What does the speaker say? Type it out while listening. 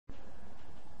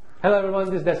Hello everyone,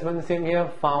 this is Desmond Singh here,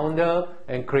 founder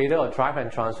and creator of Drive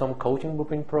and Transform Coaching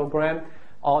Blueprint Program,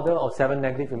 author of 7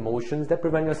 Negative Emotions That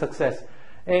Prevent Your Success.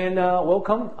 And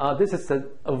welcome. This is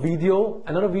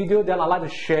another video that I'd like to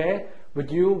share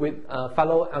with you with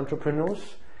fellow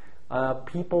entrepreneurs,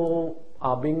 people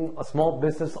being a small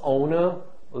business owner,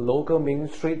 local Main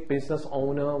Street business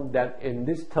owner, that in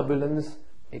this turbulence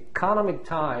economic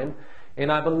time,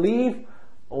 and I believe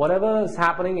whatever is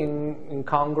happening in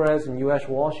Congress, in US,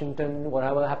 Washington,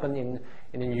 whatever happened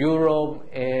in Europe,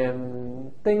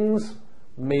 and things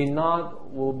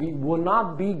will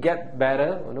not get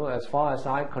better, as far as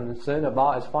I'm concerned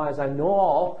about, as far as I know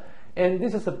of. And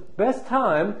this is the best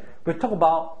time we talk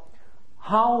about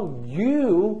how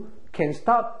you can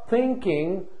start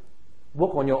thinking,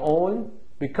 work on your own,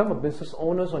 become a business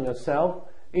owner on yourself,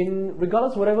 in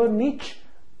regardless of whatever niche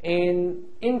and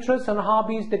interests and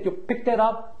hobbies that you picked it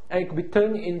up, and it could be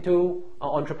turned into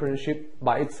entrepreneurship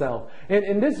by itself. And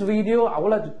in this video, I would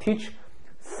like to teach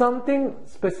something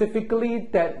specifically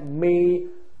that may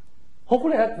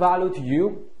hopefully add value to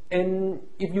you. And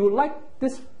if you would like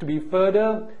this to be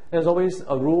further, there's always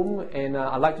a room, and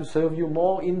I'd like to serve you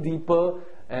more in deeper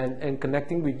and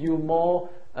connecting with you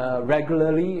more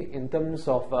regularly in terms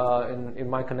of in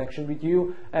my connection with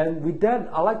you. And with that,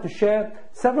 I'd like to share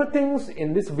several things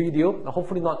in this video,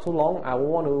 hopefully not too long. I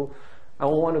won't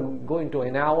want to go into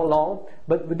an hour long,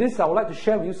 but with this I would like to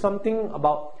share with you something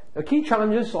about the key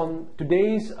challenges on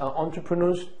today's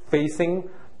entrepreneurs facing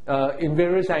in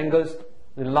various angles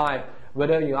in life,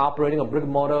 whether you're operating a brick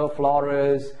and mortar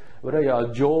florist, whether you're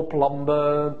a Joe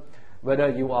plumber, whether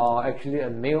you are actually a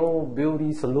nail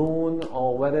beauty salon,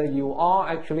 or whether you are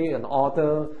actually an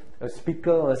author, a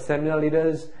speaker, or a seminar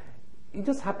leaders. It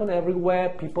just happens everywhere.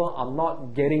 People are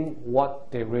not getting what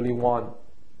they really want.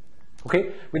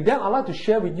 Okay, with that, I'd like to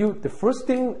share with you the first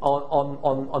thing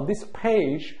on this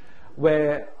page,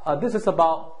 where this is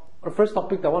about the first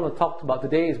topic that I want to talk about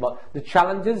today is about the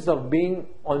challenges of being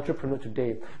entrepreneur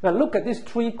today. Now look at these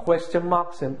 3 question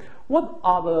marks, and what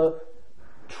are the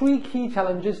 3 key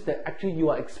challenges that actually you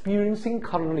are experiencing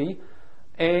currently,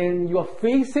 and you are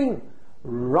facing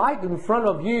right in front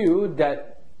of you,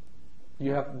 that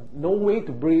you have no way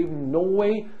to breathe, no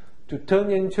way to turn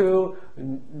into,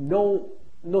 no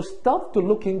stuff to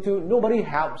look into, nobody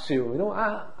helps you.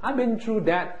 I've been through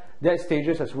that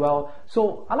stages as well.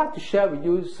 So I'd like to share with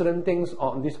you certain things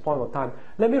on this point of time.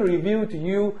 Let me review to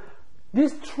you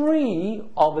these 3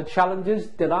 of the challenges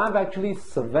that I've actually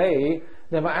surveyed,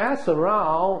 that I asked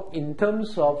around in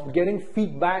terms of getting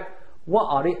feedback. What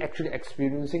are they actually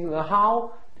experiencing, and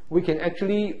how we can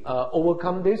actually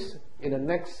overcome this in the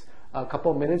next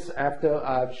couple of minutes after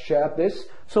I've shared this.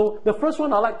 So the first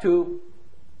one I'd like to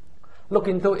look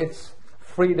into is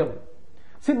freedom.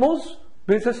 See, most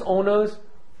business owners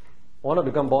want to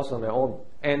become boss on their own,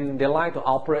 and they like to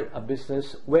operate a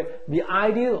business where the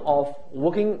idea of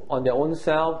working on their own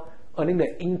self, earning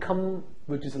the income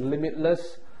which is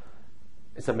limitless,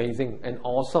 is amazing and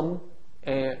awesome.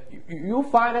 And you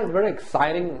find it very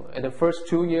exciting in the first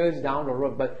 2 years down the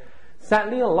road. But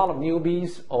sadly, a lot of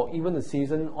newbies or even the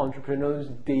seasoned entrepreneurs,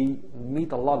 they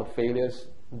meet a lot of failures,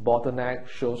 bottleneck,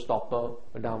 showstopper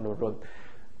down the road.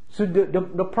 So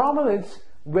the problem is,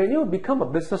 when you become a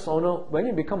business owner, when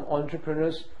you become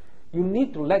entrepreneurs, you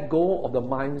need to let go of the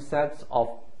mindsets of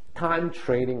time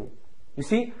trading. You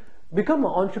see, become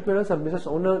an entrepreneur and business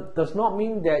owner does not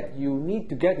mean that you need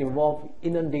to get involved,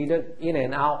 inundated, in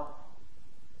and out,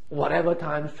 whatever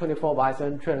times,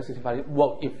 24/7, 365.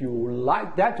 Well, if you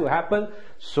like that to happen,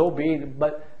 so be it.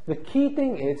 But the key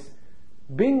thing is,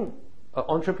 being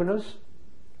entrepreneurs,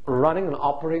 running and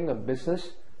operating a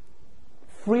business,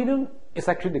 freedom is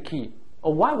actually the key.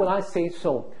 Or why would I say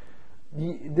so?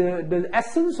 The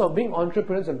essence of being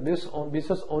entrepreneurs and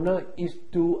business owner is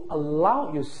to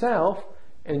allow yourself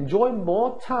enjoy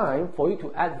more time for you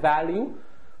to add value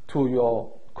to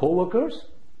your co-workers,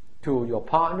 to your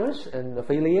partners and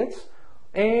affiliates,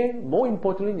 and more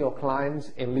importantly, your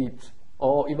clients and leads,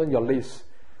 or even your list.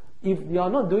 If you are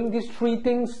not doing these 3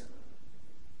 things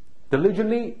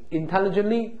diligently,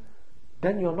 intelligently,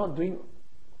 then you're not doing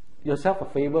yourself a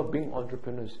favor being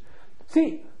entrepreneurs.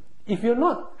 See, if you're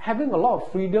not having a lot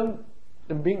of freedom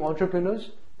in being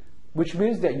entrepreneurs, which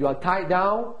means that you are tied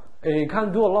down and you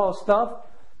can't do a lot of stuff.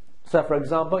 So for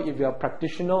example, if you're a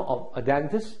practitioner of a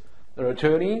dentist, or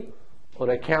attorney, or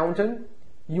an accountant,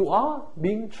 you are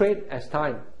being traded as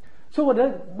time. So what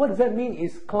does that mean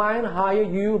is, client hire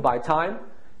you by time,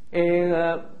 and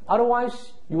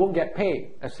otherwise you won't get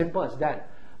paid. As simple as that.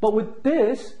 But with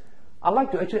this, I'd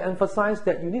like to actually emphasize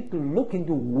that you need to look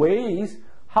into ways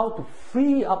how to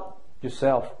free up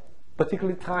yourself,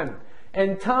 particularly time.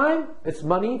 And time is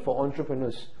money for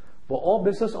entrepreneurs. For all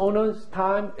business owners,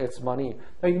 time is money.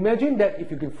 Now imagine that if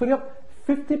you can free up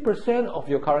 50% of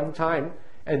your current time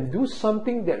and do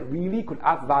something that really could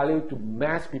add value to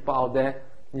mass people out there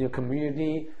in your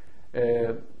community,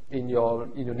 in your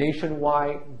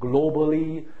nationwide,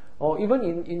 globally, or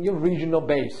even in your regional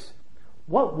base.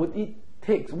 What would it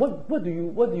take? What do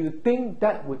you think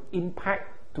that would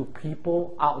impact to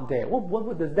people out there?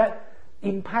 What does that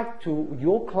impact to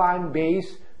your client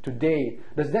base today?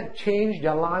 Does that change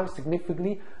their lives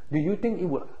significantly? Do you think it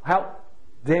would help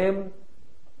them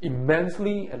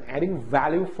immensely and adding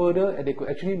value further, and they could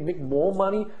actually make more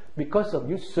money because of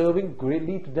you serving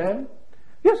greatly to them?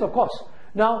 Yes, of course.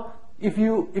 Now, if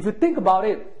you think about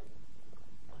it,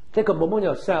 take a moment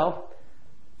yourself.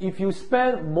 If you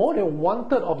spend more than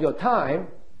 1/3 of your time,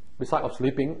 besides of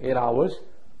sleeping 8 hours,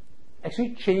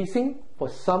 actually chasing for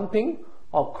something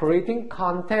or creating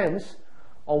contents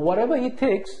or whatever it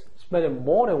takes, spending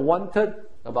more than 1/3,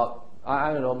 about,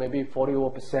 I don't know, maybe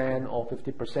 40% or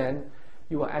 50%,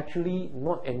 you are actually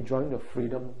not enjoying the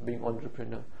freedom being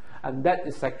entrepreneur. And that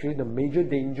is actually the major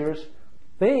dangerous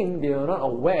thing they are not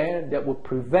aware that would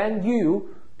prevent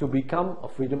you to become a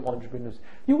freedom entrepreneur.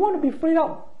 You want to be freed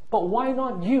up, but why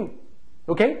not you?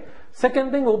 Okay?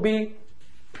 Second thing will be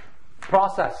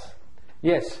process.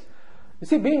 Yes. You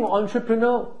see, being an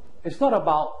entrepreneur, it's not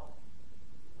about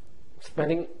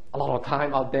spending a lot of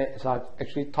time out there, as I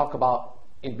actually talk about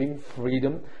in being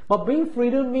freedom. But being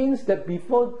freedom means that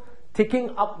before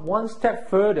taking up one step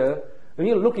further, you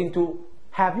need to look into,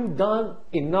 have you done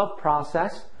enough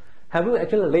process? Have you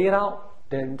actually laid out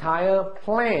the entire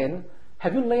plan?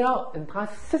 Have you laid out an entire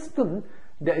system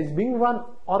that is being run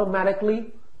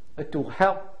automatically to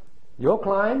help your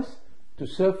clients, to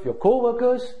serve your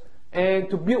co-workers, and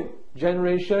to build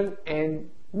generation, and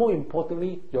more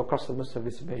importantly, your customer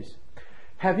service base?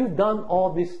 Have you done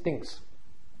all these things?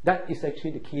 That is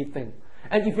actually the key thing.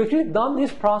 And if you've actually done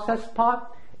this process part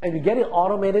and you get it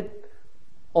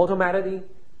automatically,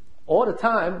 all the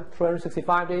time,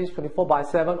 365 days,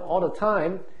 24/7, all the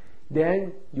time,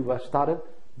 then you have started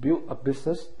build a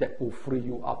business that will free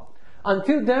you up.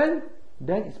 Until then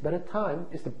it's better time.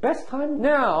 It's the best time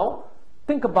now.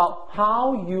 Think about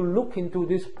how you look into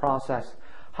this process.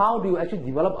 How do you actually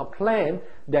develop a plan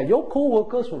that your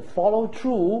co-workers will follow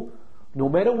through, no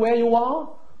matter where you are,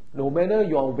 no matter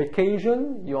you're on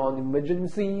vacation, you're on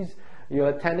emergencies, you're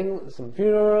attending some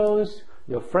funerals,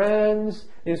 your friends,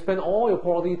 you spend all your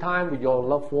quality time with your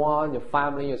loved one, your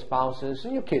family, your spouses,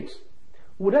 and your kids.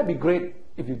 Would that be great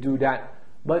if you do that?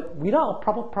 But without a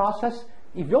proper process,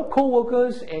 if your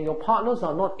co-workers and your partners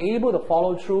are not able to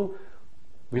follow through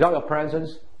without your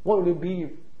presence, what will it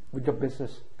be with your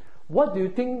business? What do you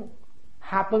think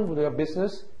happens with your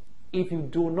business if you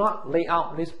do not lay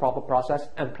out this proper process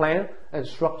and plan and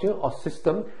structure or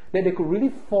system that they could really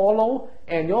follow,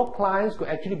 and your clients could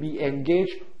actually be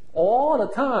engaged all the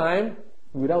time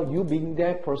without you being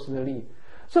there personally?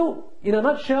 So in a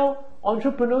nutshell,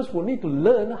 entrepreneurs will need to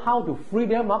learn how to free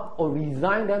them up, or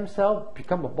resign themselves,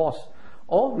 become a boss,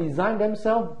 or resign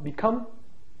themselves, become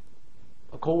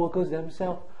a co-workers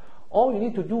themselves. All you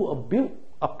need to do is build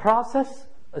a process,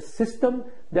 a system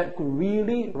that could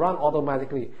really run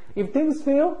automatically. If things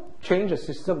fail, change the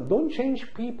system. Don't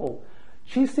change people.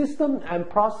 Change system and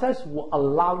process will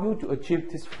allow you to achieve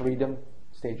these freedom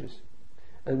stages.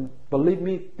 And believe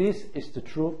me, this is the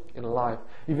truth in life.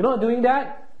 If you're not doing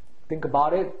that, think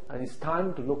about it, and it's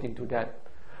time to look into that.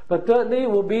 But thirdly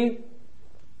will be,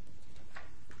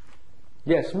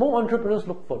 yes, more entrepreneurs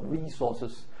look for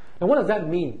resources. And what does that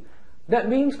mean? That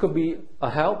means could be a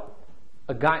help,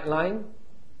 a guideline,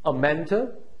 a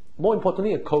mentor, more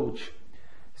importantly, a coach.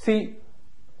 See,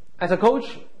 as a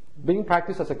coach, being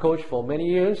practiced as a coach for many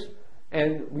years,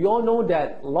 and we all know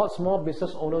that lots more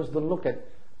business owners don't look at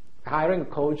hiring a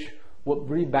coach would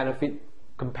really benefit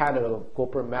compared to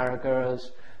corporate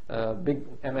Americas, big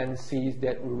MNCs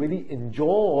that will really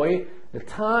enjoy the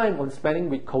time on spending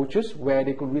with coaches, where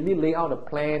they could really lay out a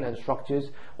plan and structures,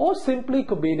 or simply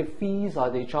could be the fees or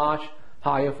they charge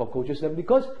higher for coaches. And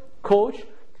because coach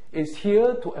is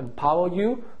here to empower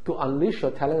you, to unleash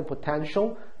your talent and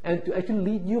potential, and to actually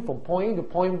lead you from point A to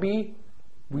point B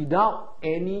without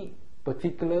any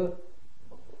particular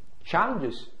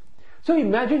challenges. So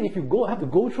imagine if you have to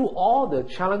go through all the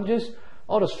challenges,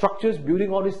 all the structures,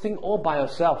 building all these things all by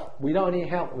yourself, without any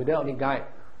help, without any guide.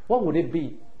 What would it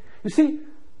be? You see,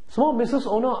 small business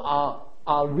owners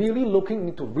are really looking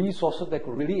into resources that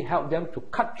could really help them to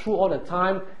cut through all the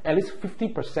time, at least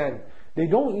 50%. They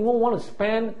don't even want to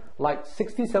spend like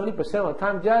 60-70% of the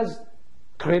time just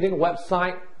creating a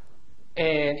website,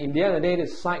 And in the end of the day, the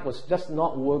site was just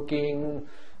not working.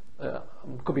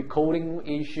 Could be coding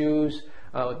issues.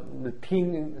 The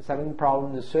team is having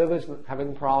problems. The servers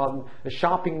having problems. The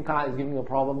shopping cart is giving a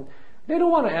problem. They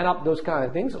don't want to end up those kind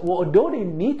of things. Although they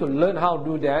need to learn how to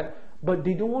do that, but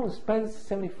they don't want to spend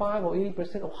 75 or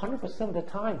 80% or 100% of the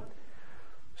time.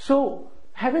 So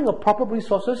having a proper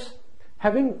resources,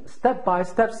 having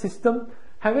step-by-step system,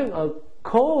 having a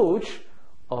coach,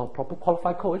 a proper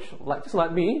qualified coach, just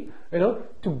like me,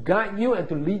 to guide you and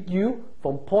to lead you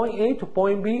from point A to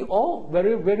point B, or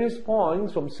various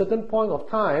points from certain point of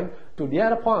time to the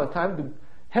other point of time to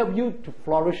help you to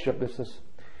flourish your business.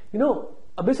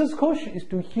 A business coach is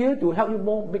here to help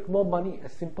you make more money,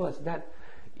 as simple as that.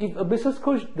 If a business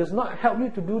coach does not help you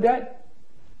to do that,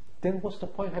 then what's the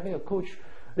point of having a coach?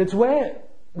 That's where,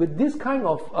 with this kind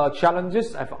of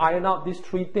challenges, I've ironed out these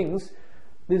three things.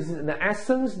 This is in the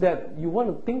essence that you want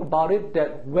to think about it,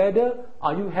 that whether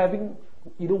are you having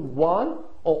either one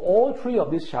or all three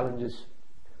of these challenges.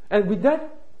 And with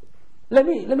that, let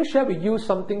me share with you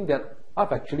something that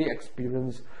I've actually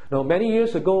experienced. Now, many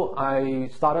years ago, I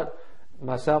started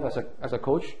myself as a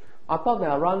coach. I thought that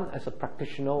I run as a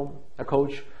practitioner, a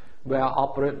coach, where I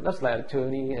operate just like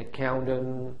attorney,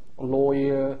 accountant,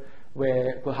 lawyer,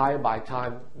 where I could hire by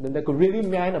time. Then they could really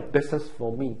man a business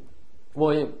for me.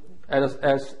 Well,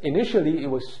 as initially it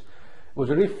was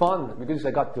really fun because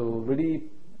I got to really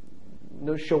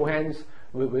show hands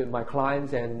with my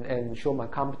clients and show my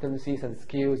competencies and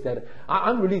skills that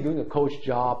I'm really doing a coach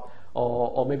job,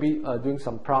 or maybe doing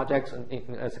some projects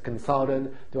as a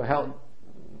consultant to help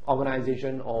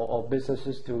organization or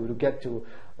businesses to get to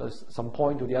some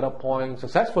point to the other point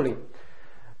successfully.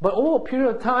 But over a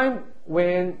period of time,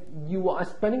 when you are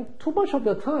spending too much of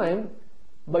your time,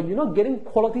 but you're not getting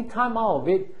quality time out of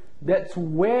it, that's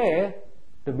where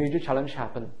the major challenge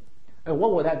happens. And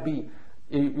what would that be?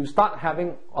 You start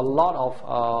having a lot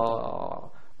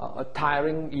of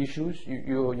tiring issues.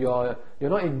 You're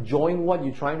not enjoying what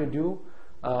you're trying to do.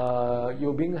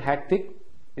 You're being hectic.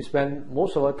 You spend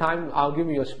most of the time arguing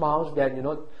with your spouse that you're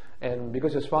not, and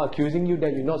because your spouse accusing you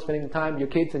that you're not spending time with your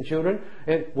kids and children,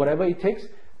 and whatever it takes.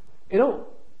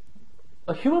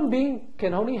 A human being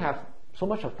can only have so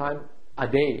much of time a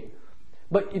day.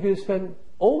 But if you spend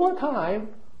over time,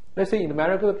 let's say in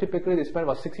America, typically they spend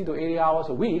about 60 to 80 hours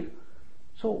a week.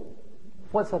 So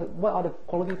what are the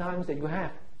quality times that you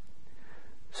have?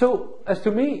 So as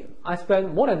to me, I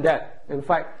spend more than that. In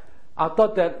fact, I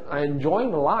thought that I enjoy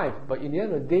my life, but in the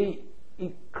end of the day,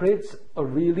 it creates a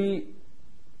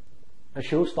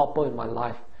showstopper in my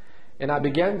life. And I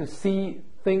began to see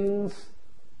things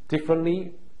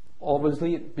differently,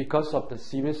 obviously because of the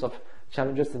series of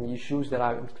challenges and issues that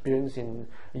I've experienced in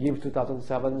the year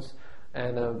 2007,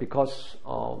 and because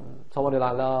someone that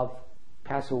I love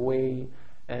passed away,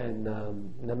 and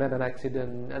I met an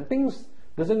accident, and things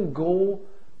doesn't go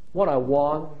what I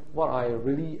want, what I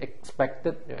really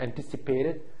expected,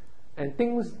 anticipated, and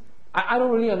things I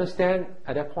don't really understand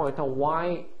at that point in time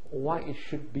why it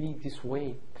should be this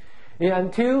way. And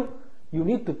until you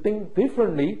need to think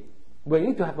differently, where you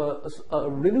need to have a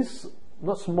really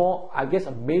not small, I guess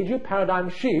a major paradigm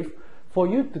shift for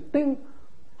you to think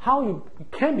how you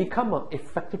can become an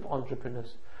effective entrepreneur.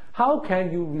 How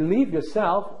can you relieve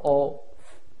yourself or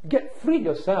get free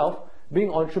yourself being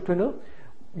an entrepreneur?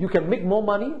 You can make more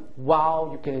money while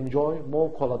you can enjoy more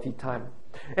quality time.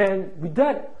 And with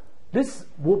that, this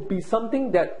would be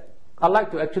something that I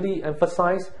like to actually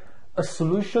emphasize. A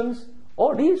solutions,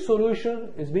 or this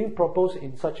solution is being proposed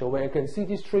in such a way. You can see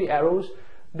these three arrows.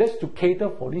 That's to cater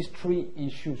for these three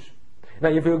issues. Now,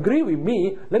 if you agree with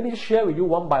me, let me share with you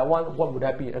one by one what would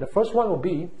that be. And the first one would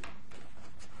be,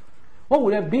 what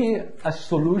would that be? A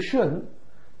solution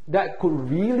that could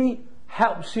really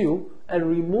help you and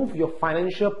remove your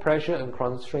financial pressure and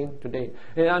constraint today.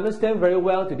 And I understand very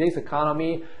well today's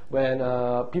economy, when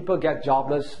people get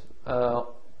jobless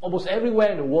almost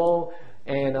everywhere in the world,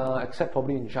 and except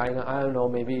probably in China. I don't know,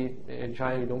 maybe in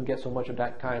China you don't get so much of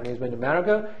that kind of things, but in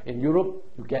America, in Europe,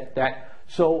 you get that.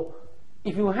 So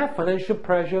if you have financial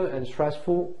pressure and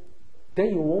stressful,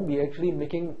 then you won't be actually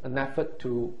making an effort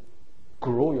to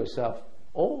grow yourself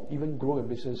or even grow your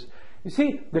business. You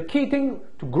see, the key thing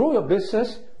to grow your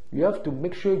business, you have to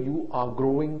make sure you are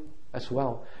growing as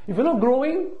well. If you're not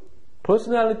growing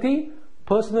personally,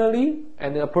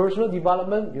 and in a personal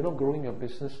development, you're not growing your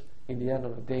business in the end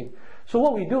of the day. So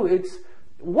what we do is,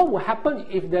 what will happen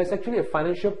if there's actually a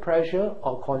financial pressure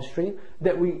or constraint,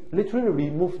 that we literally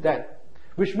remove that,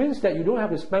 which means that you don't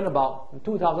have to spend about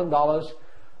 $2,000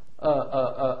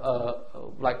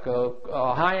 like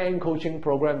a high-end coaching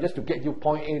program just to get you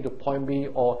point A to point B,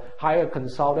 or hire a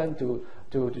consultant to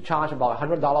charge about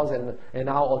 $100 an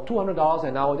hour or $200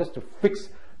 an hour just to fix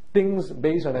things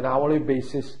based on an hourly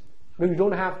basis. But you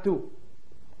don't have to.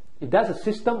 If there's a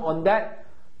system on that,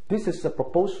 this is the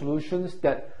proposed solutions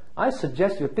that I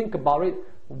suggest you think about it.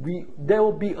 There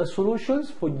will be a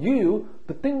solutions for you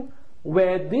to think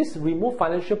where this remove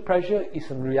financial pressure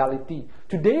is in reality.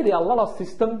 Today there are a lot of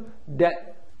systems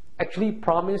that actually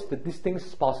promise that these things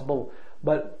is possible,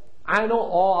 but I know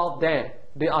all out there.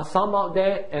 There are some out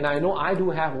there, and I know I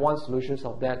do have one solutions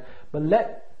of that. But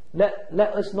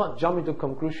let us not jump into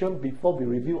conclusion before we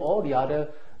review all the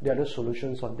other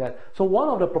solutions on that. So one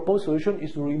of the proposed solutions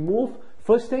is to remove,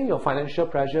 first thing, your financial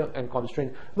pressure and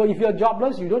constraint. But if you're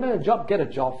jobless, you don't have a job, get a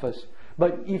job first.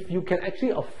 But if you can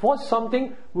actually afford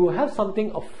something, we will have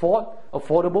something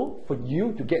affordable for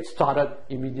you to get started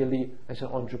immediately as an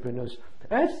entrepreneur.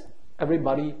 As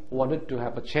everybody wanted to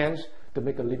have a chance to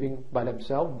make a living by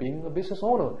themselves being a business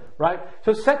owner, right?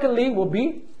 So secondly will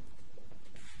be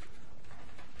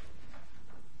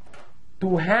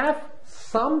to have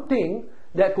something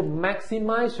that could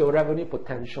maximize your revenue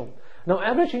potential. Now,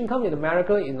 average income in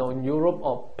America, in Europe,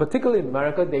 or particularly in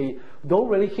America, they don't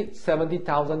really hit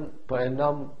 70,000 per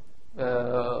annum.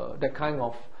 That kind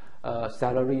of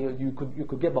salary, you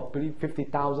could get about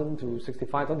 50,000 to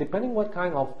 65,000, depending what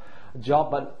kind of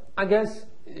job. But I guess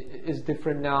it's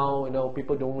different now.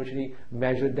 People don't usually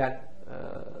measure that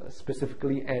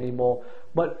specifically anymore.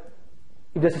 But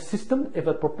if there's a system, if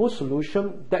a proposed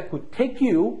solution that could take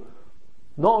you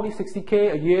not only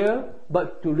 60K a year,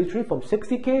 but to literally from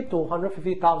 60K to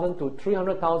 150,000 to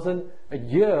 300,000 a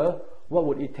year, what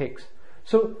would it take?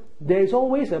 So there's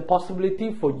always a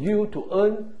possibility for you to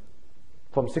earn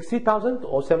from 60,000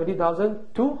 or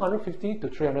 70,000 to 150 to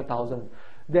 300,000.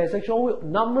 There's actually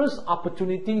numerous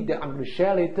opportunities that I'm going to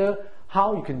share later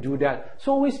how you can do that.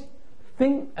 So always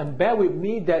think and bear with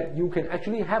me that you can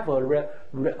actually have a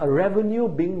revenue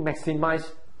being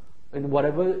maximized in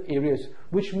whatever areas,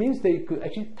 which means that you could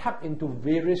actually tap into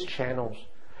various channels,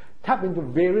 tap into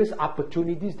various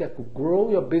opportunities that could grow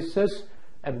your business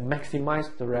and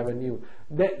maximize the revenue.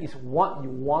 That is what you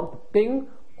want to think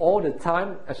all the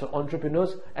time as an entrepreneur,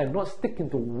 and not stick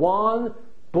into one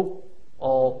book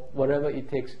or whatever it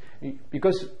takes,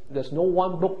 because there's no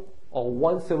one book or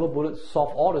one silver bullet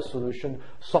solve all the solution,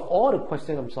 solve all the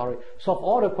questions, solve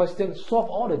all the questions, solve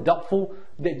all the doubtful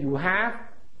that you have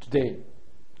today.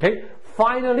 Okay.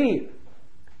 Finally,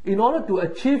 in order to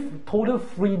achieve total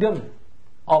freedom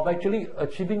of actually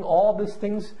achieving all these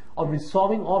things, of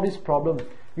resolving all these problems,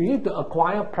 you need to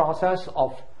acquire process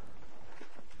of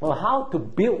how to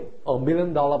build a $1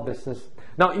 million business.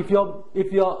 Now, if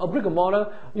you're a brick and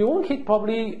mortar, you won't hit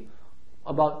probably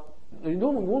about you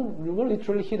won't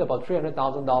literally hit about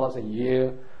 $300,000 a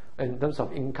year in terms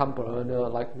of income per earner,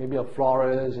 like maybe a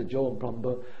florist, a Joe and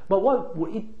plumber. But what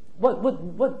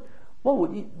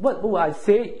would I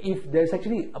say if there's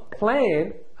actually a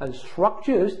plan and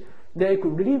structures that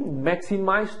could really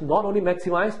maximize, not only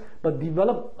maximize, but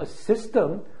develop a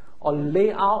system or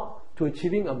layout to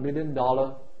achieving $1 million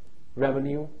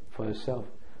revenue for yourself?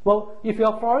 Well, if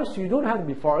you're a florist, you don't have to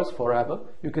be florist forever.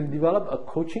 You can develop a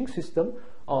coaching system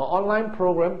or online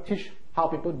program, teach how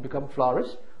people become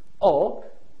florists, or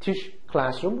teach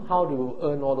classroom how to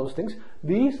earn all those things.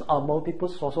 These are multiple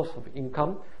sources of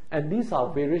income, and these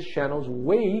are various channels,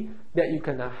 way that you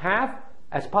can have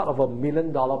as part of $1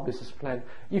 million business plan.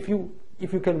 If you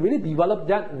can really develop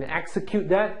that and execute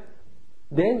that,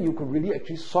 then you could really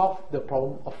actually solve the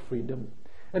problem of freedom.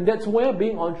 And that's where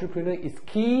being entrepreneur is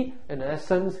key in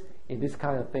essence in this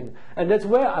kind of thing. And that's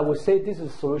where I would say this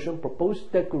is a solution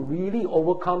proposed that could really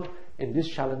overcome in these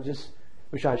challenges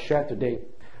which I shared today.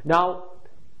 Now,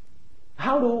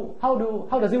 how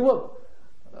does it work?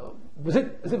 Is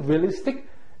it realistic?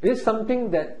 Is it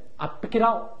something that I pick it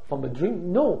out from a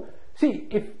dream? No. See,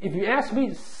 if you ask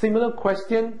me similar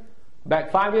question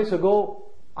back 5 years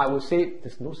ago, I would say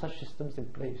there's no such systems in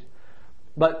place.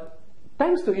 But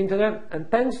thanks to internet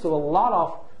and thanks to a lot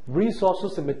of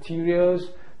resources and materials,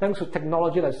 thanks to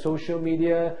technology like social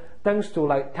media, thanks to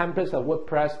like templates like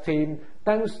WordPress theme,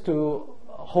 thanks to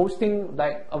hosting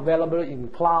like available in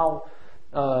cloud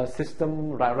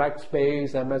system like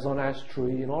Rackspace, Amazon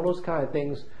S3, and all those kind of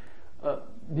things,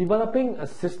 developing a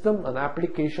system, an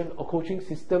application, a coaching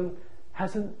system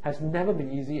has never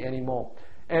been easy anymore.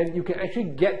 And you can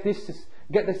actually get this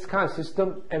kind of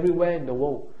system everywhere in the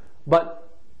world. But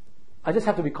I just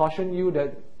have to caution you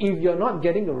that if you're not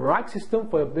getting the right system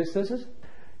for your businesses,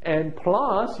 and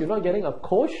plus you're not getting a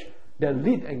coach that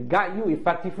lead and guide you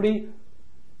effectively,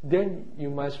 then you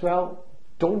might as well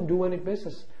don't do any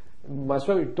business. Might as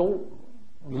well you don't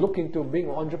look into being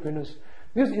entrepreneurs,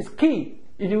 because it's key.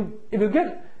 If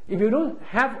you don't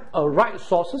have a right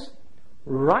sources,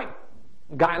 right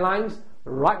guidelines,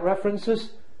 right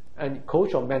references, and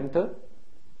coach or mentor,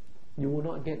 you will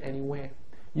not get anywhere.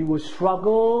 You will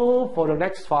struggle for the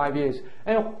next 5 years,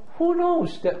 and who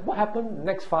knows that what happened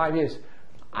next 5 years.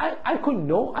 I couldn't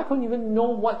know. I couldn't even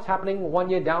know what's happening 1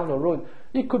 year down the road.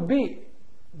 It could be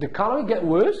the economy get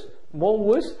worse, more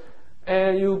worse,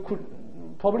 and you could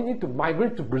probably need to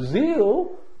migrate to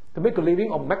Brazil to make a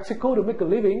living, or Mexico to make a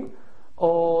living,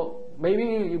 or maybe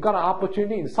you got an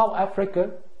opportunity in South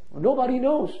Africa. Nobody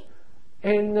knows,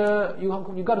 and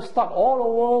you got to start all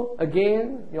over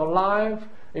again, your life.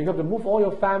 And you have to move all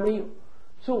your family.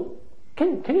 So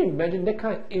can you imagine that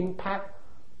kind of impact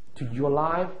to your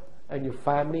life and your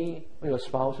family, and your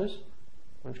spouses,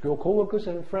 and your co-workers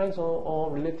and friends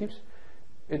or relatives?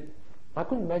 I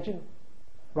couldn't imagine,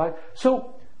 right?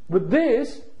 So with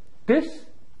this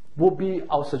will be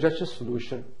our suggested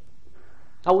solution.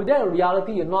 Now, with that a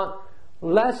reality or not,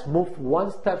 let's move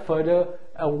one step further.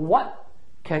 And what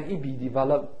can it be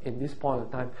developed in this point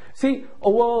of time? See,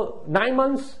 over 9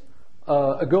 months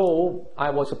ago, I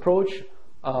was approached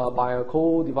by a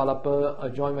co-developer, a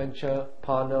joint venture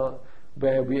partner,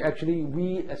 where we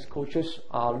as coaches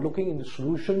are looking into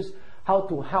solutions, how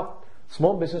to help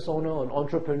small business owners and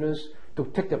entrepreneurs to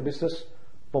take their business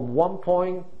from one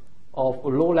point of a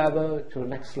low level to the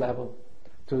next level,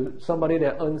 to somebody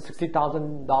that earns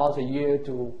 $60,000 a year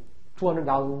to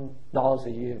 $200,000 a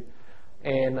year,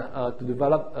 and to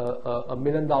develop a $1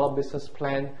 million business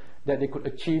plan that they could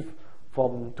achieve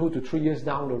from 2 to 3 years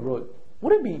down the road.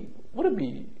 Would it be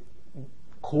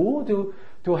cool to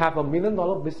have a $1 million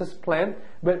business plan?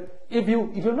 But if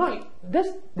you're not,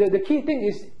 that's the key thing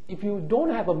is, if you don't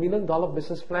have a $1 million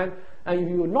business plan, and if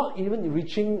you're not even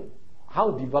reaching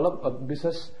how to develop a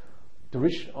business to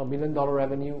reach a $1 million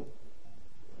revenue,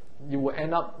 you will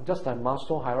end up just like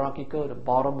Maslow hierarchical, the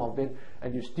bottom of it,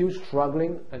 and you're still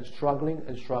struggling and struggling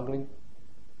and struggling,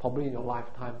 probably in your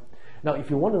lifetime. Now, if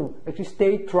you want to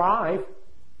actually thrive,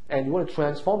 and you want to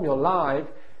transform your life,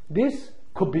 this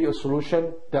could be a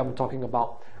solution that I'm talking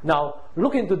about. Now,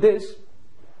 look into this,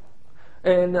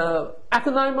 and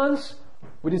after 9 months,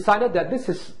 we decided that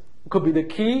could be the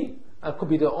key, could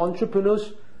be the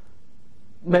entrepreneurs,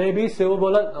 maybe silver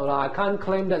bullet. I can't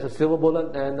claim that's a silver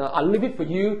bullet, and I'll leave it for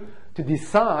you to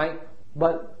decide.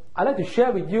 But I'd like to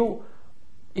share with you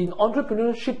in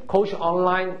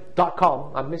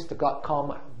entrepreneurshipcoachonline.com. I missed the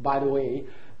 .com, by the way.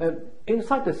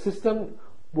 Inside the system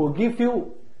will give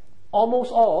you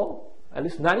almost all, at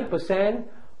least 90%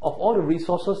 of all the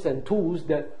resources and tools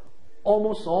that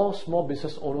almost all small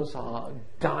business owners are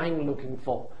dying looking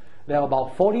for. There are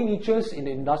about 40 niches in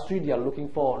the industry they are looking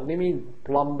for. Maybe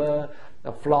plumber,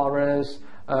 a florist,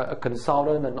 a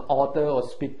consultant, an author or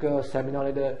speaker, seminar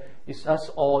leader. It's us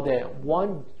all there.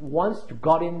 Once you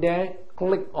got in there,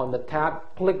 click on the tab,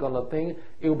 click on the thing,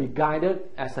 it will be guided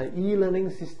as an e-learning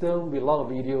system with a lot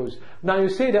of videos. Now you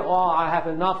say that, oh, I have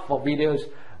enough of videos.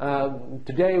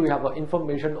 Today we have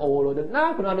information overloaded.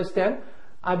 Now I can understand.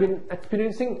 I've been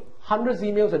experiencing hundreds of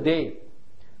emails a day,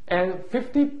 and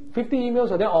 50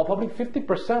 emails a day, or probably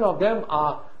 50% of them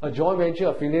are a joint venture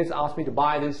affiliates ask me to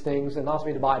buy these things and ask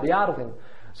me to buy the other thing.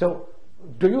 So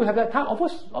do you have that time?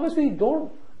 Obviously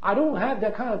I don't have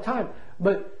that kind of time.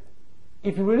 But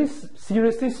if you really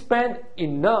seriously spend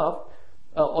enough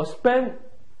or spend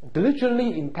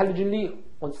diligently, intelligently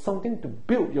on something to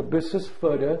build your business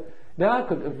further, then I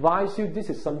could advise you this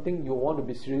is something you want to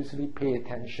be seriously pay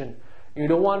attention. You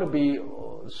don't want to be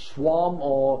swarmed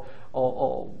or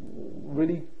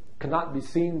really cannot be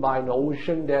seen by an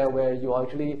ocean there where you're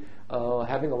actually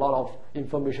having a lot of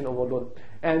information overload.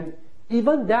 And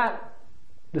even that,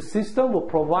 the system will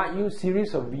provide you a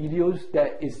series of videos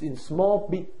that is in small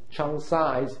bit chunk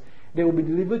size. They will be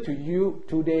delivered to you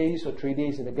 2 days or 3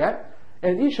 days in a gap.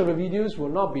 And each of the videos will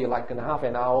not be like half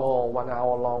an hour or 1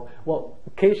 hour long. Well,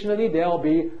 occasionally there will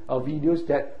be videos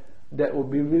that will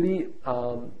be really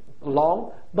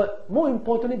long, but more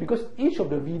importantly, because each of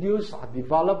the videos are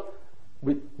developed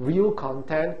with real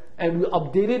content, and we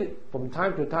update it from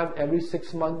time to time, every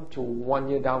 6 months to 1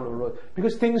 year down the road,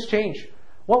 because things change.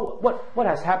 What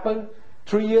has happened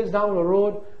 3 years down the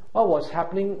road? What was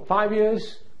happening 5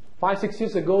 years, 6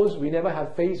 years ago? We never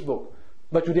had Facebook,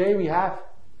 but today we have.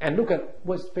 And look at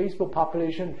what's Facebook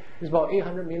population. It's about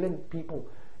 800 million people,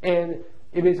 and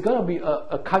if it's going to be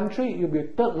a country, it will be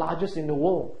the third largest in the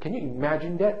world. Can you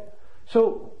imagine that?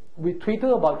 So with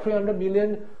Twitter about 300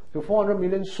 million to 400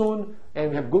 million soon, and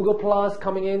we have Google Plus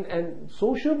coming in, and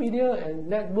social media and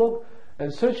network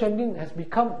and search engine has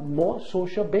become more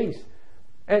social based.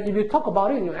 And if you talk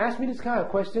about it and you ask me this kind of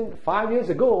question 5 years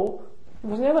ago, it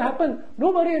was never happened.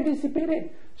 Nobody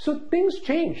anticipated. So things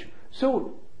change.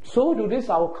 So do this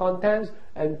our contents,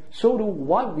 and so do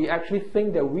what we actually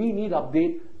think that we need to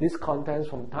update these contents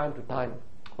from time to time.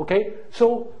 Okay,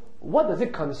 so what does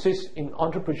it consist in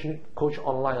Entrepreneurship Coach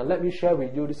Online? And let me share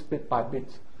with you this bit by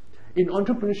bit. In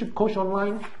Entrepreneurship Coach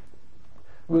Online,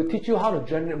 we'll teach you how to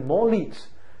generate more leads.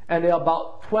 And there are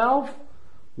about 12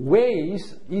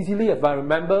 ways, easily if I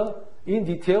remember in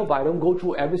detail, but I don't go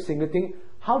through every single thing,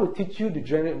 how to teach you to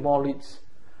generate more leads.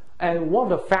 And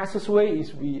one of the fastest way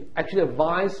is we actually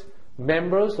advise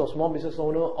members or small business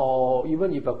owner, or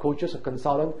even if a coaches or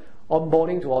consultant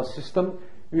onboarding to our system,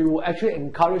 we will actually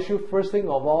encourage you, first thing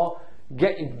of all,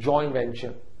 get in joint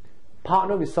venture.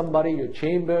 Partner with somebody in your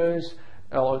chambers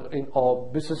or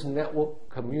business network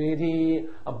community,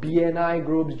 a BNI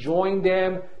groups, join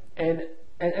them and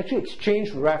actually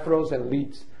exchange referrals and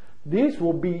leads. This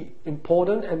will be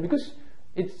important, and because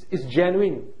it's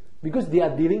genuine, because they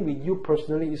are dealing with you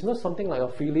personally. It's not something like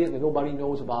affiliate that nobody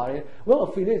knows about it. Well,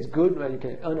 affiliate is good when you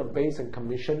can earn a base and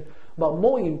commission, but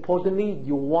more importantly,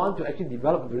 you want to actually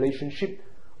develop a relationship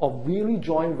of really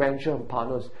joint venture and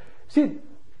partners. See,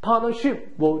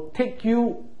 partnership will take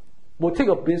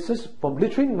a business from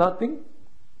literally nothing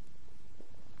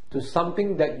to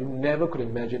something that you never could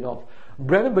imagine of.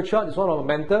 Brandon Burchard is one of our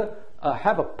mentors,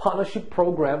 have a partnership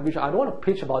program, which I don't want to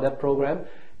preach about that program.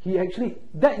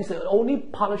 That is the only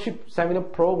partnership seminar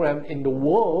program in the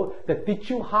world that teach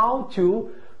you how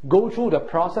to go through the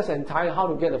process entire, how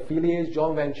to get affiliates,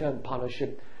 joint venture, and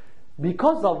partnership.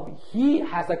 Because he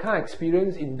has the kind of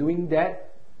experience in doing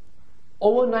that,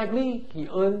 overnightly he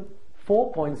earned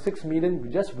 4.6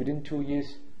 million just within 2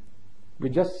 years,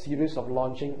 with just series of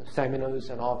launching seminars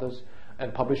and authors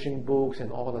and publishing books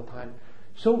and all the time.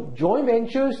 So joint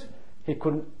ventures, he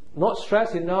could not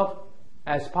stress enough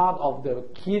as part of the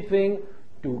key thing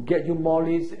to get you more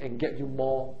leads and get you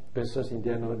more business in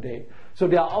the end of the day. So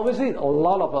there are obviously a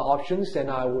lot of options, and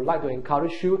I would like to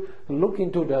encourage you to look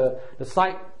into the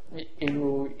site if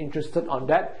you're interested on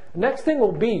that. Next thing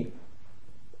will be,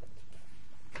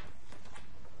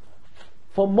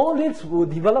 for more leads, we'll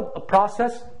develop a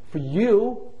process for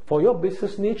you, for your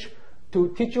business niche,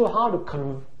 to teach you how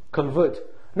to convert.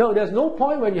 No, there's no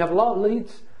point when you have a lot of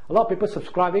leads, a lot of people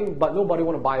subscribing, but nobody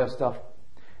want to buy your stuff.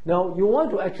 Now, you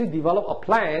want to actually develop a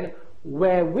plan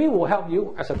where we will help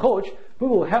you as a coach. We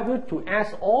will help you to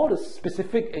ask all the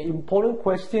specific and important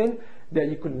questions that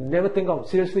you could never think of.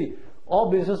 Seriously,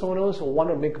 all business owners want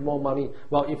to make more money.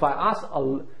 Well, if I ask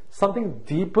something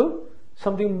deeper,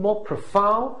 something more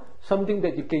profound, something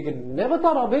that you can never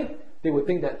thought of it, they will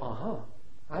think that,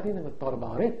 I didn't ever thought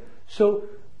about it. So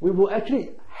we will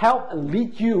actually help and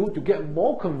lead you to get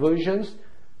more conversions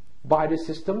by the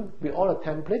system, with all the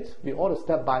templates, with all the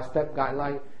step-by-step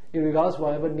guidelines, regardless of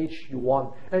whatever niche you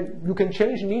want. And you can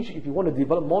change niche if you want to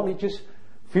develop more niches.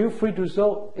 Feel free to do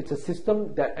so. It's a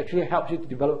system that actually helps you to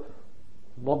develop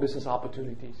more business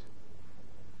opportunities.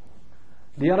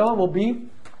 The other one will be,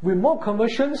 with more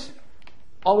conversions,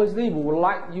 obviously we would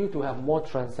like you to have more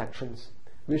transactions,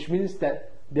 which means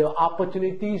that there are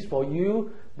opportunities for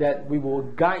you that we will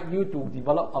guide you to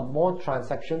develop more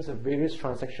transactions, various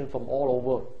transactions from all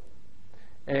over.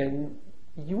 And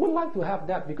you would like to have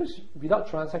that, because without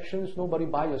transactions, nobody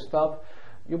buys your stuff,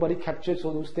 nobody captures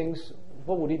all those things.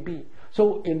 What would it be?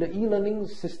 So in the e-learning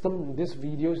system, these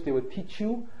videos, they will teach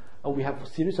you. We have a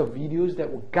series of videos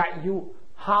that will guide you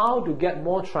how to get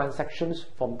more transactions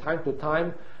from time to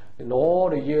time and all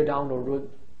the year down the road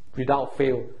without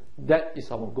fail. That is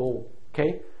our goal.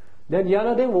 Okay. Then the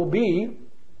other thing will be,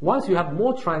 once you have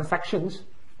more transactions,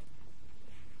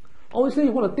 obviously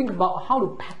you want to think about how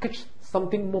to package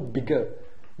something more bigger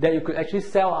that you could actually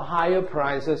sell at higher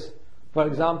prices. For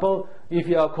example, if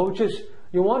you are coaches,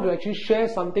 you want to actually share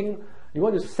something, you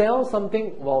want to sell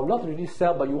something, well, not really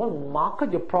sell, but you want to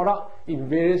market your product in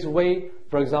various ways.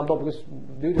 For example, because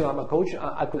due to I'm a coach,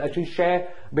 I could actually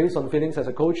share based on feelings as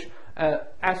a coach.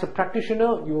 As a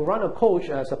practitioner, you run a coach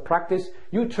as a practice,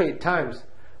 you trade times.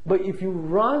 But if you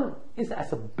run it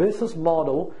as a business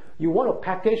model, you want to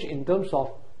package in terms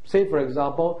of, say for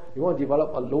example, you want to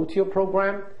develop a low tier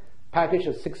program, package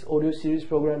a 6 audio series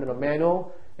program and a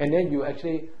manual, and then you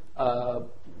actually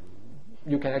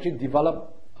you can actually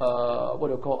develop what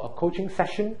do you call a coaching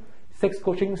session, 6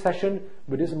 coaching session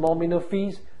with this nominal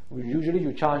fees. Usually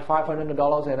you charge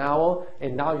 $500 an hour,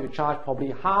 and now you charge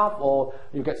probably half, or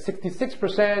you get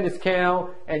 66%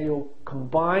 discount, and you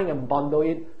combine and bundle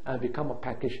it and become a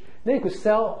package. Then you could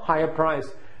sell higher price.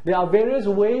 There are various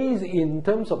ways in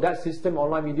terms of that system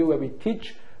online video where we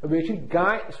teach We actually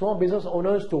guide small business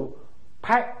owners to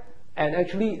pack and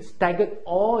actually stagger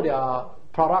all their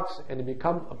products, and they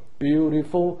become a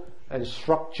beautiful and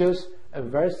structures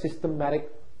and very systematic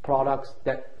products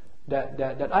that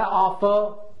I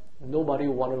offer.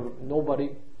 Nobody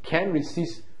can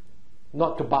resist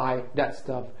not to buy that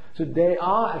stuff. So there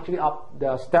are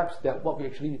steps that what we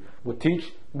actually would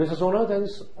teach business owners and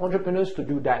entrepreneurs to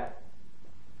do that.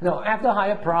 Now, after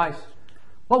higher price,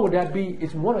 what would that be?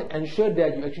 It's more to ensure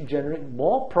that you actually generate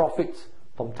more profits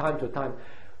from time to time.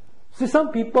 See,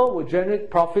 some people will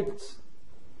generate profits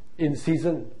in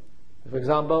season. For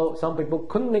example, some people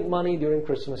couldn't make money during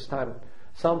Christmas time.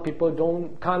 Some people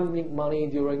can't make money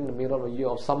during the middle of the year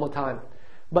or summertime.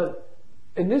 But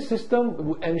in this system, it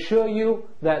will ensure you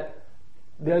that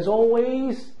there's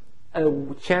always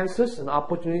chances and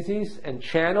opportunities and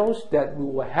channels that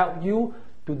will help you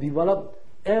to develop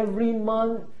every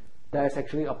month. There's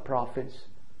actually a profits.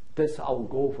 That's our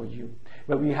goal for you.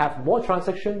 When we have more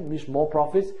transaction, means more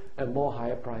profits and more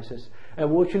higher prices.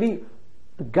 And we'll actually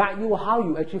guide you how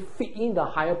you actually fit in the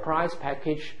higher price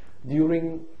package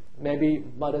during maybe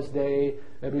Mother's Day,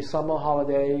 maybe summer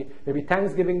holiday, maybe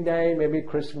Thanksgiving Day, maybe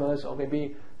Christmas, or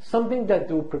maybe something that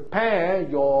to prepare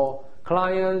your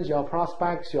clients, your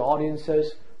prospects, your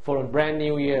audiences for a brand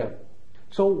new year.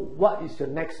 So what is your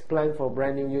next plan for a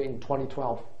brand new year in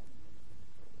 2012?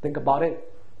 Think about it.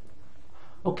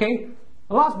 Okay,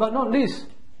 last but not least,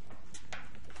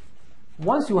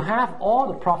 once you have all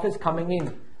the profits coming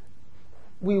in,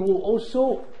 we will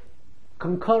also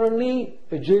concurrently,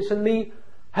 adjacently,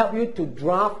 help you to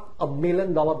draft $1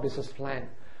 million business plan,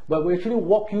 where we actually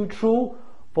walk you through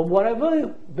from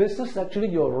whatever business actually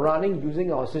you're running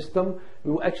using our system.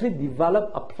 We will actually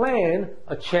develop a plan,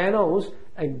 a channels,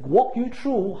 and walk you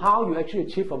through how you actually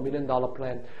achieve $1 million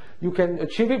plan. You can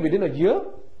achieve it within a year,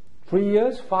 3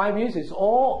 years, 5 years. It's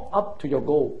all up to your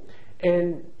goal.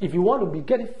 And if you want to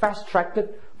get it fast track,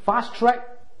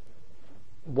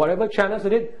 whatever channels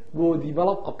it is, we'll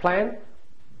develop a plan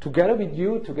together with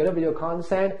you, together with your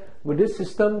consent. With this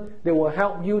system, they will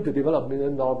help you to develop $1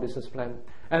 million business plan.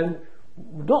 And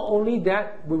not only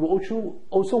that, we will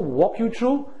also walk you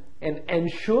through and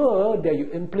ensure that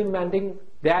you're implementing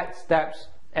that steps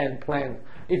and plan.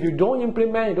 If you don't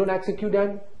implement, you don't execute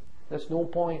them, there's no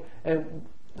point. And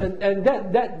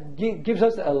that gives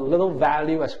us a little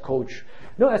value as a coach.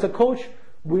 You know, as a coach,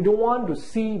 we don't want to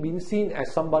being seen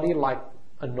as somebody like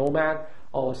a nomad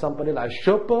or somebody like a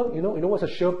Sherpa. You know what's a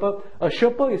Sherpa? A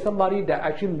Sherpa is somebody that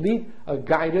actually lead a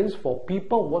guidance for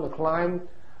people who want to climb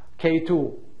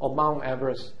K2 or Mount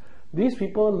Everest. These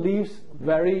people live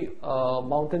very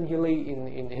mountain hilly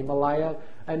in Himalaya,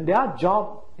 and their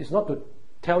job is not to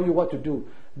tell you what to do.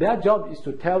 Their job is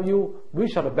to tell you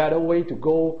which are the better way to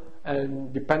go,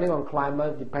 and depending on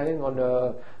climate, depending on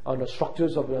the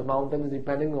structures of the mountains,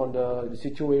 depending on the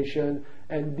situation.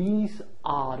 And these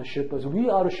are the Sherpas. We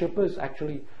are the Sherpas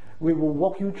actually. We will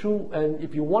walk you through, and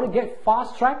if you want to get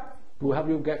fast track, we'll help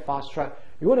you get fast track.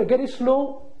 You want to get it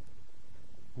slow,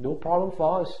 no problem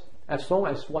for us, as long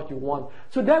as what you want.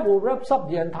 So that will wrap up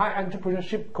the entire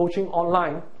Entrepreneurship Coaching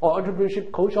Online, or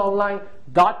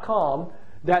entrepreneurshipcoachonline.com,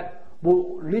 that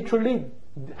will literally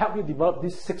help you develop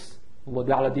these 6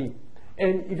 modality.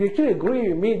 And if you actually agree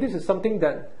with me, this is something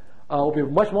that will be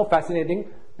much more fascinating,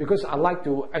 because I like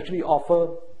to actually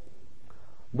offer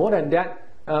more than that.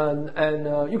 And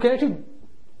you can actually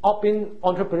opt in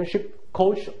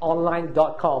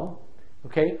entrepreneurshipcoachonline.com,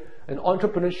 okay? And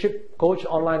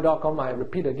entrepreneurshipcoachonline.com, I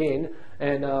repeat again,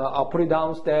 and I'll put it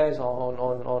downstairs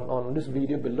on this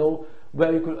video below,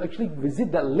 where you could actually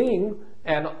visit that link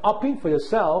and opt in for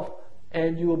yourself,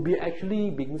 and you will be actually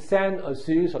being sent a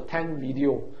series of 10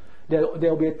 videos. There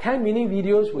will be 10 mini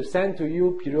videos we'll send to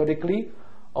you periodically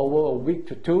over a week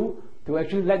to 2 to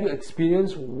actually let you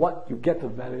experience what you get the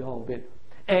value out of it.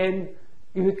 And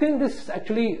if you think this is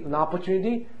actually an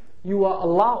opportunity, you are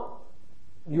allowed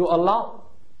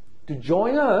to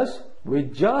join us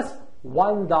with just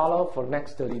 $1 for the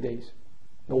next 30 days.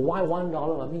 Now, why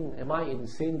 $1? I mean, am I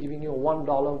insane giving you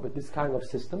 $1 with this kind of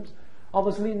systems?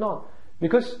 Obviously not,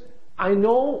 because I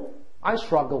know I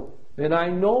struggle, and I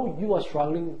know you are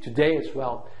struggling today as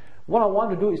well. What I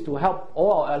want to do is to help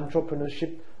all our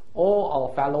entrepreneurship, all our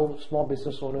fellow small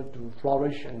business owners to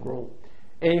flourish and grow.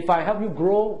 And if I help you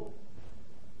grow,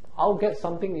 I'll get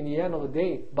something in the end of the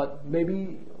day, but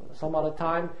maybe some other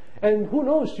time. And who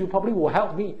knows, you probably will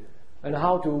help me on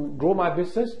how to grow my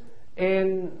business.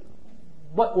 And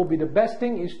what will be the best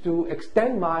thing is to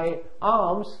extend my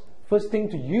arms first thing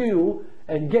to you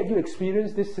and get you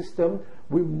experience this system.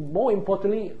 More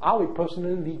importantly, I will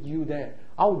personally lead you there.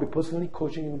 I will be personally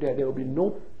coaching you there. There will be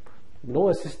no no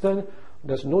assistant,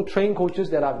 there's no trained coaches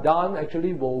that I've done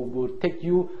actually will take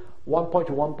you one point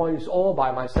to one point. It's all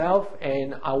by myself,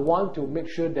 and I want to make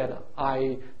sure that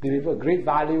I deliver great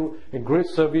value and great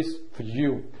service for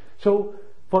you. So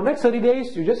for the next 30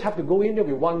 days, you just have to go in there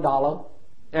with $1,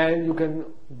 and you can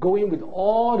go in with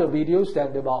all the videos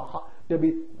that there'll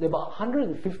be about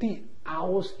 150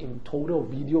 hours in total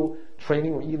video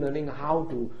training or e-learning, how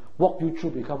to walk you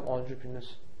through become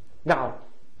entrepreneurs. Now,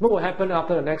 what will happen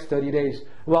after the next 30 days?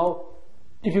 Well,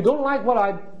 if you don't like what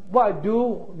I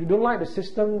do, you don't like the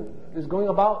system is going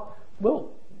about,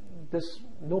 well, there's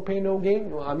no pain, no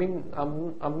gain. I mean,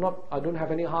 I don't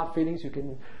have any hard feelings. You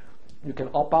can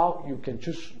opt out. You can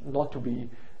choose not to be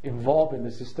involved in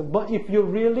the system. But if you're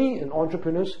really an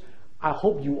entrepreneur, I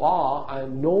hope you are. I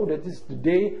know that this is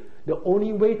today the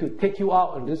only way to take you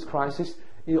out of this crisis.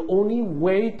 The only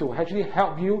way to actually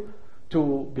help you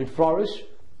to be flourish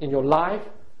in your life.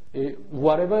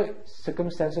 Whatever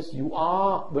circumstances you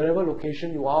are, wherever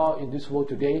location you are in this world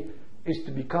today, is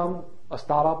to become a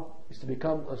startup, is to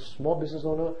become a small business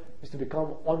owner, is to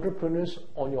become entrepreneurs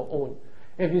on your own.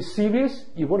 If you're serious,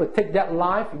 you want to take that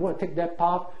life, you want to take that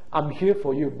path, I'm here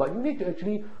for you. But you need to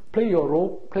actually play your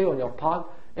role, play on your part.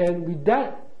 And with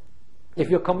that, if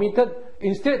you're committed,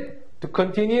 instead to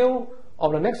continue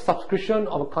on the next subscription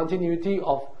of a continuity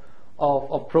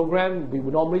of program, we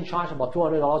would normally charge about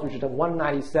 $200, which is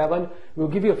 $197. We'll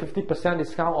give you a 50%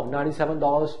 discount of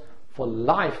 $97 for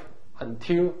life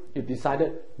until you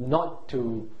decided not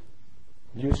to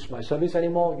use my service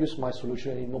anymore, use my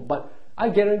solution anymore. But I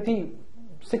guarantee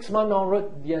 6 months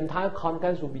onward, the entire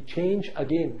contents will be changed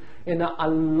again. And I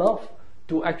love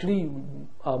to actually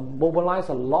mobilize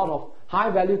a lot of high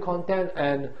value content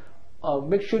and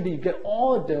make sure that you get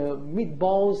all the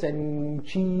meatballs and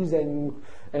cheese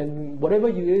and whatever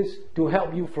it is to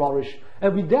help you flourish.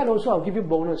 And with that also, I'll give you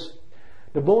bonus.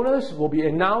 The bonus will be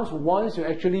announced once you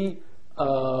actually,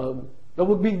 that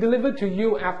will be delivered to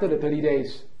you after the 30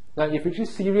 days. Now, if you're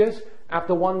just serious,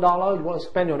 after $1, you want to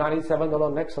spend your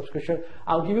 $97 next subscription,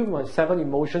 I'll give you my 7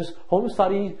 Emotions home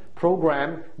study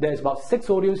program. There's about 6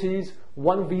 audio CDs,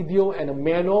 1 video, and a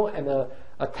manual and a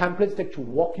template that will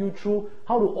walk you through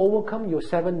how to overcome your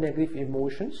 7 negative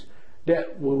emotions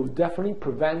that will definitely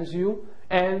prevent you.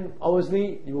 And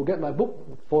obviously, you will get my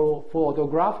book for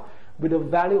autograph with a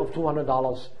value of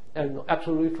 $200 and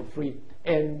absolutely for free.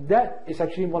 And that is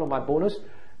actually one of my bonus.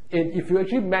 And if you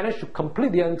actually manage to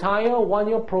complete the entire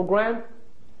 1-year program,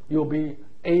 you'll be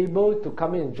able to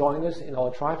come in and join us in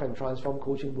our Thrive and Transform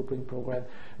Coaching Blueprint program,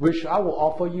 which I will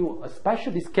offer you a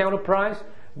special discounted price,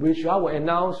 which I will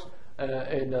announce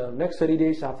in the next 30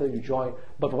 days after you join.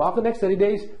 But for after the next 30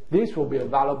 days, this will be a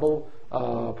valuable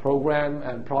program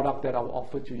and product that I will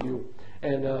offer to you.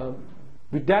 And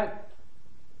with that,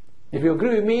 if you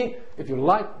agree with me, if you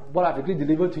like what I've actually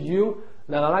delivered to you,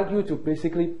 then I'd like you to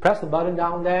basically press the button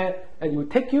down there, and it will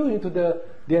take you into the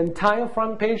entire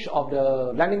front page of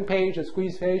the landing page, the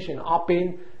squeeze page, and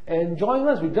opt-in, and join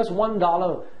us with just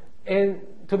 $1. And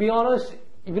to be honest,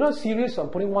 if you're not serious on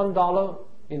putting $1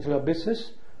 into your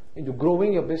business, into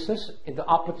growing your business, into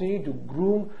opportunity to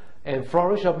groom and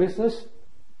flourish your business,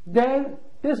 then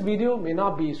this video may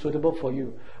not be suitable for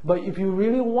you. But if you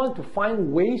really want to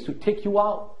find ways to take you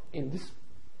out in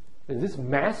this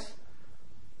mess,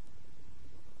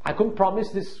 I couldn't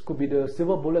promise this could be the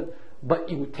silver bullet, but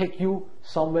it would take you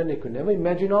somewhere that you could never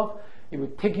imagine of. It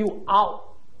would take you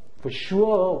out for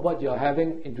sure what you're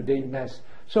having in today's mess.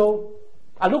 So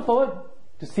I look forward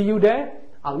to see you there.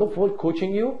 I look forward to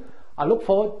coaching you. I look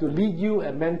forward to lead you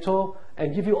and mentor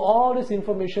and give you all this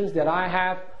information that I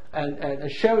have and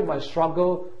share with my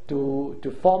struggle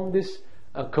to form this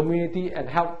community and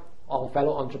help our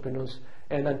fellow entrepreneurs.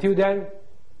 And until then,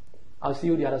 I'll see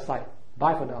you the other side.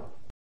 Bye for now.